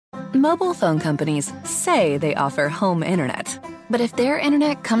Mobile phone companies say they offer home internet. But if their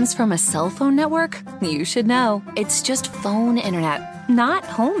internet comes from a cell phone network, you should know. It's just phone internet, not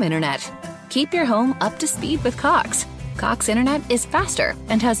home internet. Keep your home up to speed with Cox. Cox internet is faster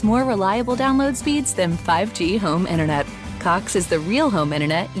and has more reliable download speeds than 5G home internet. Cox is the real home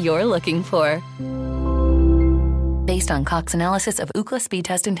internet you're looking for. Based on Cox analysis of Ookla speed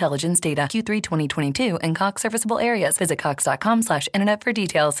test intelligence data Q3 2022 and Cox serviceable areas, visit cox.com/internet for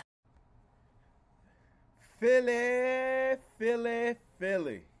details. Philly, Philly,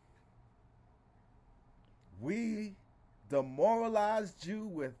 Philly. We demoralized you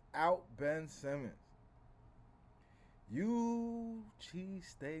without Ben Simmons. You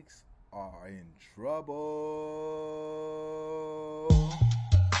cheesesteaks are in trouble.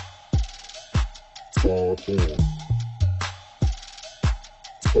 Talk on.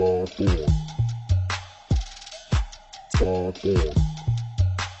 Talk on. Talk on.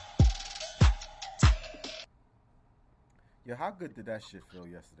 Yeah, how good did that shit feel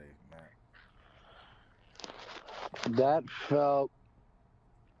yesterday, man? That felt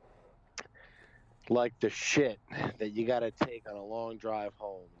like the shit that you got to take on a long drive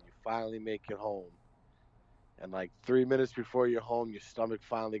home. You finally make it home. And like 3 minutes before you're home, your stomach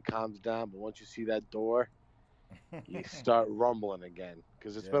finally calms down. But once you see that door, you start rumbling again.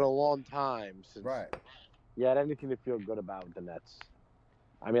 Because it's been a long time since you had anything to feel good about with the Nets.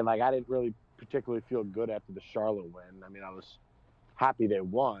 I mean, like, I didn't really particularly feel good after the Charlotte win. I mean, I was happy they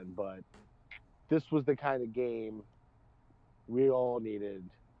won, but this was the kind of game we all needed,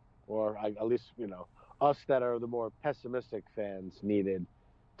 or at least, you know, us that are the more pessimistic fans needed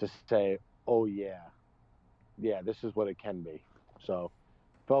to say, oh, yeah, this is what it can be. So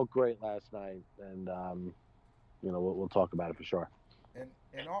felt great last night, and, you know, we'll talk about it for sure.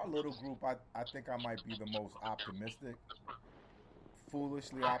 In our little group, I think I might be the most optimistic.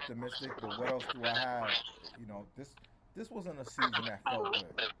 Foolishly optimistic, but what else do I have? You know, this wasn't a season that felt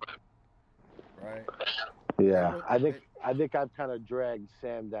good, right? Yeah, I think I've kind of dragged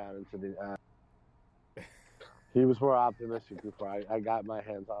Sam down into the. He was more optimistic before I got my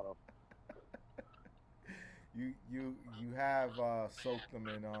hands on him. You have soaked them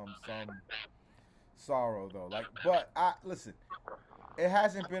in some sorrow though. Like, but listen, it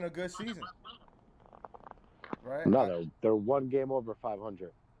hasn't been a good season. Right? No, they're one game over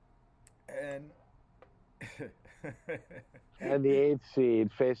 500. And and the 8th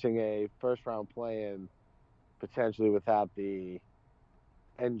seed facing a first-round play-in, potentially without the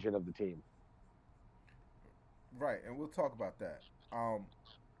engine of the team. Right, and we'll talk about that.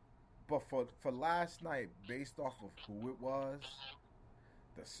 But for last night, based off of who it was,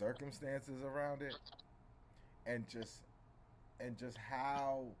 the circumstances around it, and just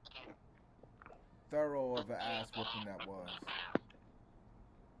how thorough of an ass whooping that was.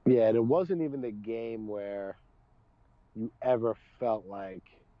 Yeah, and it wasn't even the game where you ever felt like,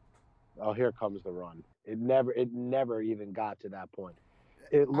 oh, here comes the run. It never even got to that point.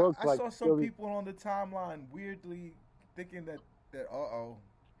 It looked like I saw some people on the timeline weirdly thinking that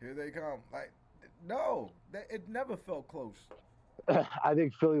here they come. Like, no, it never felt close. I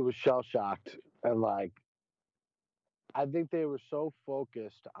think Philly was shell-shocked, and like, I think they were so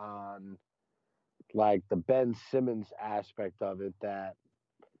focused on like the Ben Simmons aspect of it that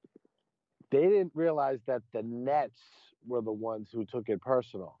they didn't realize that the Nets were the ones who took it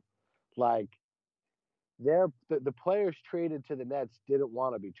personal. Like, the players traded to the Nets didn't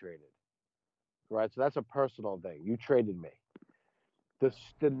want to be traded, right? So that's a personal thing. You traded me.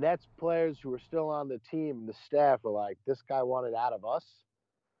 The Nets players who were still on the team, the staff, were like, this guy wanted out of us.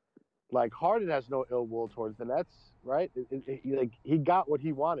 Like, Harden has no ill will towards the Nets, right? He got what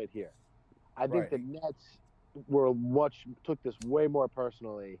he wanted here. I think the Nets took this way more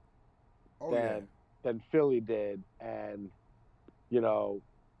personally than Philly did. And, you know,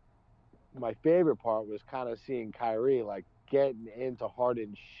 my favorite part was kind of seeing Kyrie, like, getting into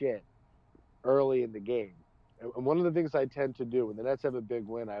Harden's shit early in the game. And one of the things I tend to do when the Nets have a big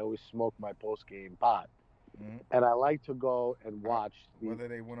win, I always smoke my post-game pot. Mm-hmm. And I like to go and watch. Whether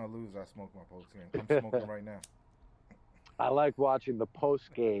they win or lose, I smoke my post-game. I'm smoking right now. I like watching the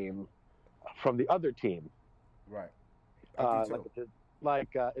post-game from the other team. Right. If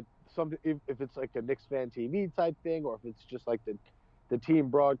it's like a Knicks fan TV type thing, or if it's just like the team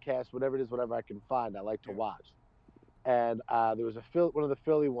broadcast, whatever it is, whatever I can find, I like to watch. And there was one of the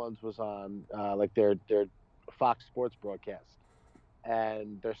Philly ones was on like their Fox Sports broadcast,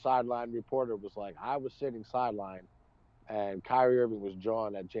 and their sideline reporter was like, I was sitting sideline, and Kyrie Irving was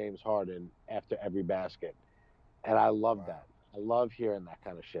jawing at James Harden after every basket, and I love that. I love hearing that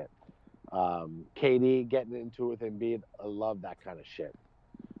kind of shit. KD getting into it with Embiid, I love that kind of shit.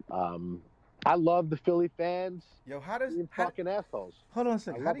 I love the Philly fans Yo, how does being how, fucking assholes. hold on a I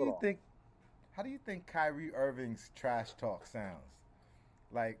second. love it all. How do you think Kyrie Irving's trash talk sounds?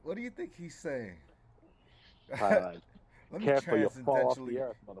 Like, what do you think he's saying? Probably like, Let me careful, you'll fall off the transcendentally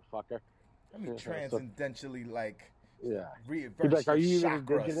earth, motherfucker. let me So, transcendentally like yeah. reverse He'd be like, are your you even chakras.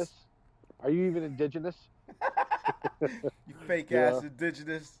 indigenous? Are you even indigenous? You fake Yeah. ass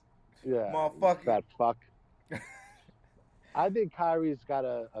indigenous Yeah. motherfucker. Fat fuck. I think Kyrie's got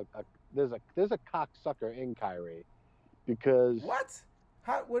there's a cocksucker in Kyrie because What?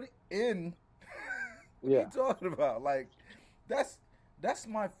 How? What? In? What Yeah. are you talking about? Like, that's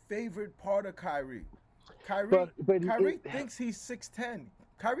my favorite part of Kyrie. Kyrie thinks he's 6'10".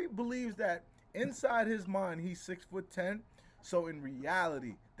 Kyrie believes that inside his mind he's 6'10". So in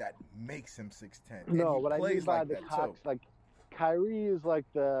reality, that makes him 6'10". No, and what he I mean plays by like the that cocks, too. like Kyrie is like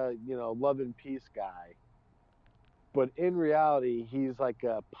the love and peace guy, but in reality he's like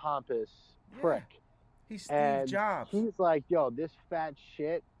a pompous prick. Yeah. He's Steve And Jobs. he's like, yo, this fat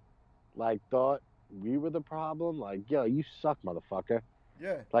shit, like, thought we were the problem. Like, yo, you suck, motherfucker.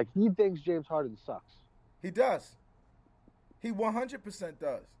 Yeah, Like, he thinks James Harden sucks. he does. He 100%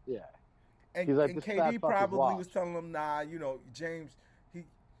 does. Yeah. And, He's like, and this fat KD fuck is probably washed. was telling him, nah, James, he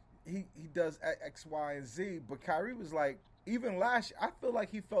does X, Y, and Z. But Kyrie was like, even last year, I feel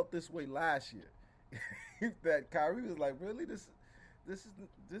like he felt this way last year. That Kyrie was like, really, this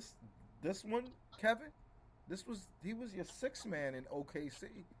one, Kevin, he was your sixth man in OKC.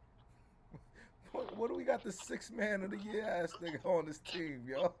 What do we got the sixth man of the year ass nigga on this team,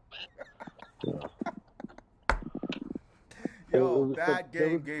 yo? Yo, that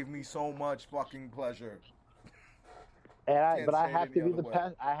game gave me so much fucking pleasure. But I have to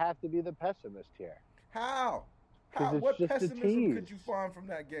be the pessimist here. How? It's What just a pessimism tease. could you find from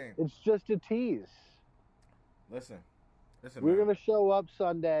that game? It's just a tease. Listen, We're man. gonna show up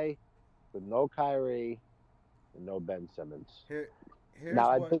Sunday with no Kyrie and no Ben Simmons. Go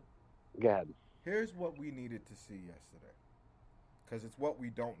ahead. Here's what we needed to see yesterday, because it's what we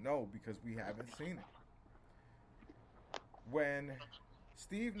don't know because we haven't seen it. When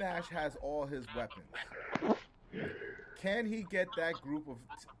Steve Nash has all his weapons, can he get that group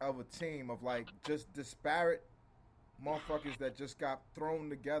of a team of like just disparate motherfuckers that just got thrown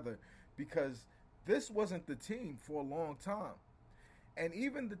together? Because this wasn't the team for a long time. And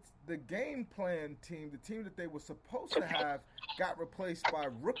even the game plan team, the team that they were supposed to have, got replaced by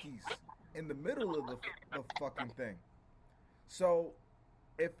rookies in the middle of the fucking thing. So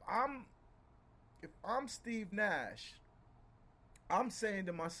if I'm Steve Nash, I'm saying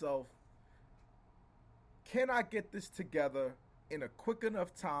to myself, can I get this together in a quick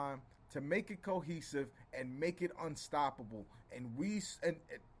enough time to make it cohesive and make it unstoppable? And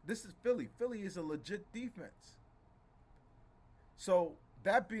this is Philly. Philly is a legit defense. So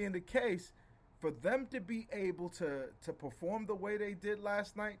that being the case, for them to be able to perform the way they did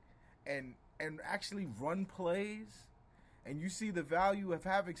last night and actually run plays, and you see the value of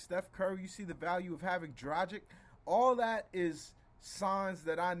having Steph Curry, you see the value of having Dragic, all that is signs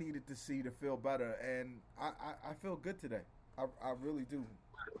that I needed to see to feel better, and I feel good today. I really do.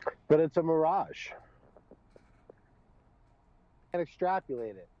 But it's a mirage. And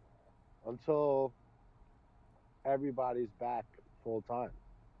extrapolate it until everybody's back full time,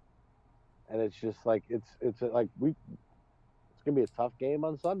 and it's just like it's gonna be a tough game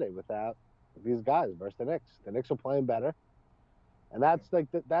on Sunday without these guys versus the Knicks. The Knicks are playing better, and that's like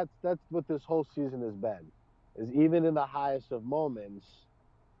that's what this whole season has been. Is even in the highest of moments,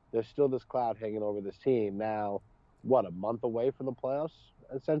 there's still this cloud hanging over this team. Now, what, a month away from the playoffs,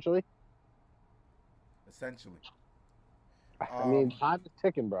 essentially? Essentially. I mean, time is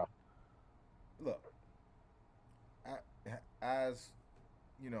ticking, bro. Look, as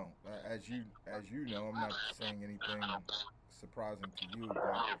you know, I'm not saying anything surprising to you,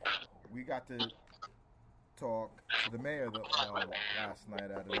 but we got to talk to the mayor last night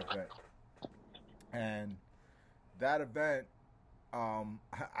at an event, and that event,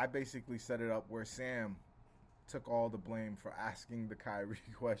 I basically set it up where Sam took all the blame for asking the Kyrie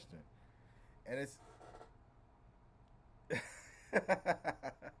question, and it's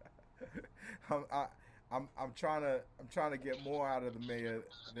I'm trying to get more out of the mayor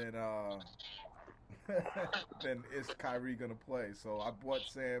than is Kyrie gonna play. So I brought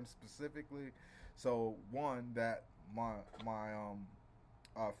Sam specifically. So one, that my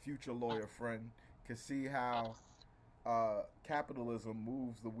future lawyer friend can see how capitalism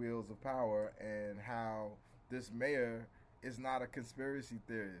moves the wheels of power, and how this mayor is not a conspiracy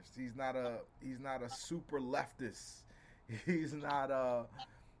theorist. He's not a super leftist. He's not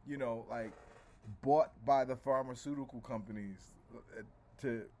like bought by the pharmaceutical companies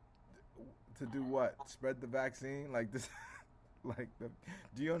to To do what? Spread the vaccine? Like this?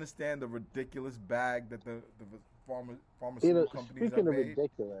 Do you understand the ridiculous bag that the pharmaceutical companies speaking have of made?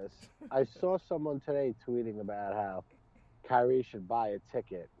 ridiculous, I saw someone today tweeting about how Kyrie should buy a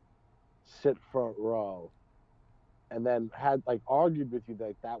ticket, sit front row, and then had argued with you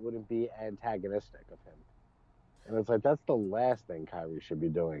that wouldn't be antagonistic of him. And it's like, that's the last thing Kyrie should be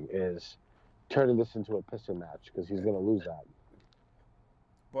doing, is turning this into a pissing match, because he's going to lose that.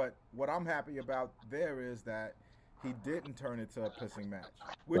 But what I'm happy about there is that he didn't turn it to a pissing match,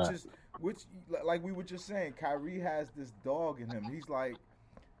 which like we were just saying, Kyrie has this dog in him. He's like,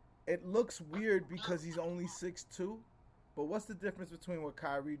 it looks weird because he's only 6'2", but what's the difference between what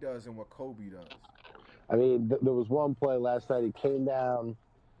Kyrie does and what Kobe does? I mean, there was one play last night. He came down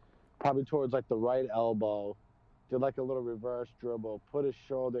probably towards the right elbow, did a little reverse dribble, put his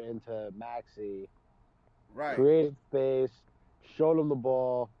shoulder into Maxey, right, created space, showed him the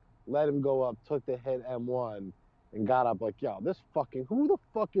ball, let him go up, took the hit M1, and got up yo, who the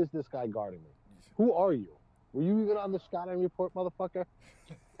fuck is this guy guarding me? Who are you? Were you even on the scouting report, motherfucker?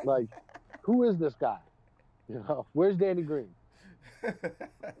 Who is this guy? Where's Danny Green?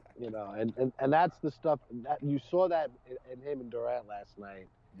 And that's the stuff that you saw that in him and Durant last night.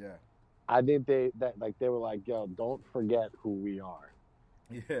 Yeah. I think they were like, yo, don't forget who we are.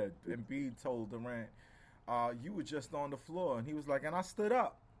 Yeah, Embiid told Durant, you were just on the floor, and he was like, and I stood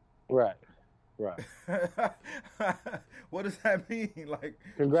up. Right. What does that mean?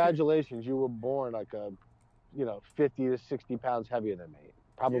 Congratulations, you were born 50 to 60 pounds heavier than me,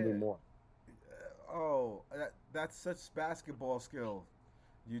 probably more. Oh, that's such basketball skill.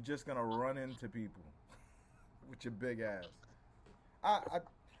 You're just gonna run into people with your big ass.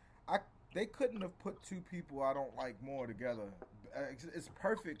 They couldn't have put two people I don't like more together. It's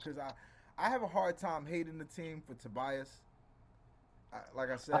perfect because I have a hard time hating the team for Tobias. Like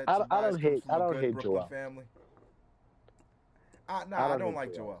I said, I don't hate Brooklyn Joel. Family. I don't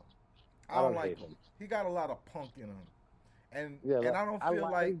like Joel. I don't like him. He got a lot of punk in him, and I don't feel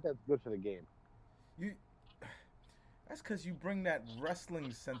I think that's good for the game. That's because you bring that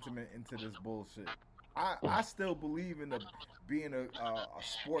wrestling sentiment into this bullshit. I still believe in being a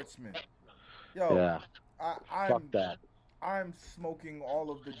sportsman. Yo, yeah. Fuck that. I'm smoking all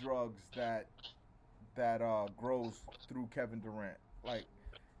of the drugs that grows through Kevin Durant.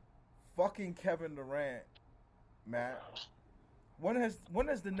 Fucking Kevin Durant, Matt. When has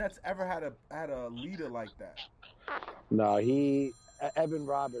the Nets ever had a leader like that? No, Evan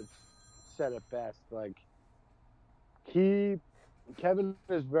Roberts said it best. Kevin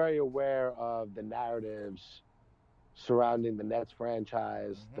is very aware of the narratives surrounding the Nets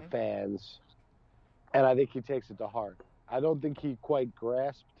franchise, the fans, and I think he takes it to heart. I don't think he quite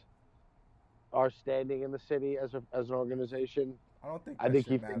grasped our standing in the city as an organization. I don't think. I think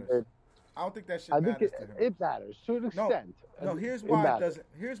he figured. I don't think that shit matters to him. It matters to an extent. No. Here's why it doesn't.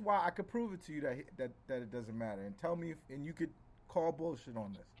 Here's why I could prove it to you that it doesn't matter, and tell me and you could call bullshit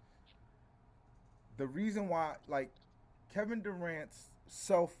on this. The reason why, Kevin Durant's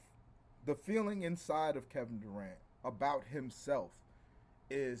the feeling inside of Kevin Durant about himself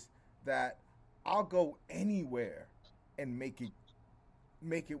is that I'll go anywhere and make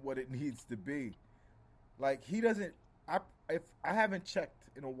it what it needs to be. He doesn't. I haven't checked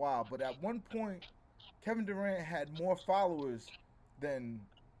in a while, but at one point, Kevin Durant had more followers than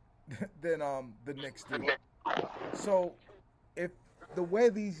the Knicks do. So if the way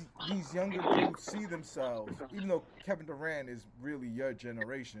these younger dudes see themselves, even though Kevin Durant is really your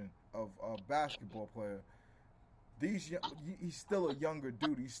generation of basketball player, he's still a younger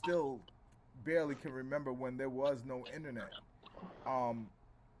dude. He still barely can remember when there was no internet.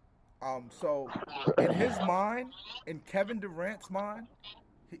 So in his mind, in Kevin Durant's mind,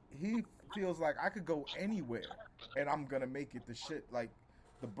 he feels like I could go anywhere and I'm gonna make it the shit.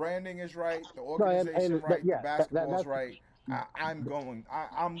 The branding is right, the organization right, the basketball's right. I'm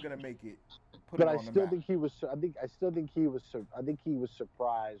gonna make it. I still think he was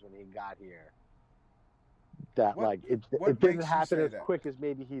surprised when he got here. That it didn't happen as quick as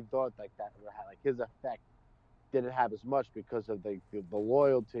maybe he thought. His effect didn't have as much because of the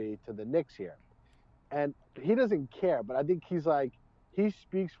loyalty to the Knicks here, and he doesn't care. But I think he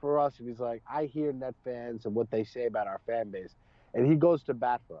speaks for us, and he's like, I hear Net fans and what they say about our fan base, and he goes to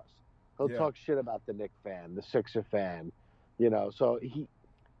bat for us. He'll talk shit about the Knicks fan, the Sixer fan, So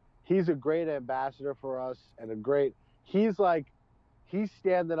he's a great ambassador for us, and he's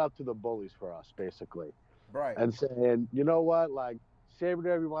standing up to the bullies for us, basically. Right. And saying, you know what, say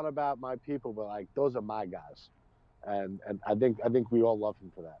whatever you want about my people, but those are my guys. And I think we all love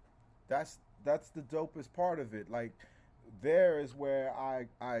him for that. That's the dopest part of it. there is where I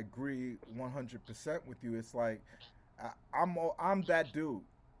agree 100% with you. It's like I'm that dude.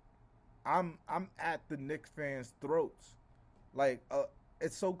 I'm at the Knicks fans' throats. Like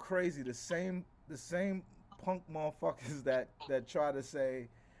it's so crazy. The same punk motherfuckers that try to say,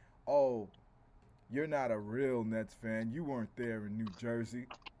 "Oh, you're not a real Nets fan. You weren't there in New Jersey."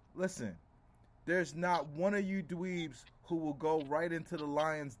 Listen, there's not one of you dweebs who will go right into the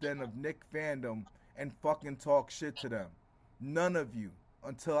lion's den of Knick fandom and fucking talk shit to them. None of you.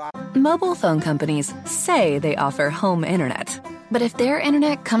 Until I... Mobile phone companies say they offer home internet. But if their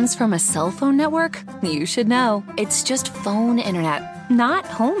internet comes from a cell phone network, you should know. It's just phone internet, not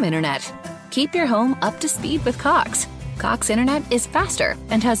home internet. Keep your home up to speed with Cox. Cox internet is faster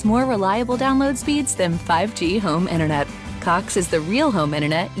and has more reliable download speeds than 5G home internet. Cox is the real home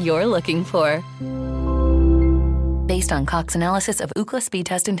internet you're looking for. Based on Cox analysis of Ookla speed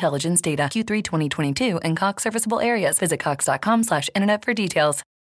test intelligence data Q3 2022 and Cox serviceable areas, visit cox.com/internet for details.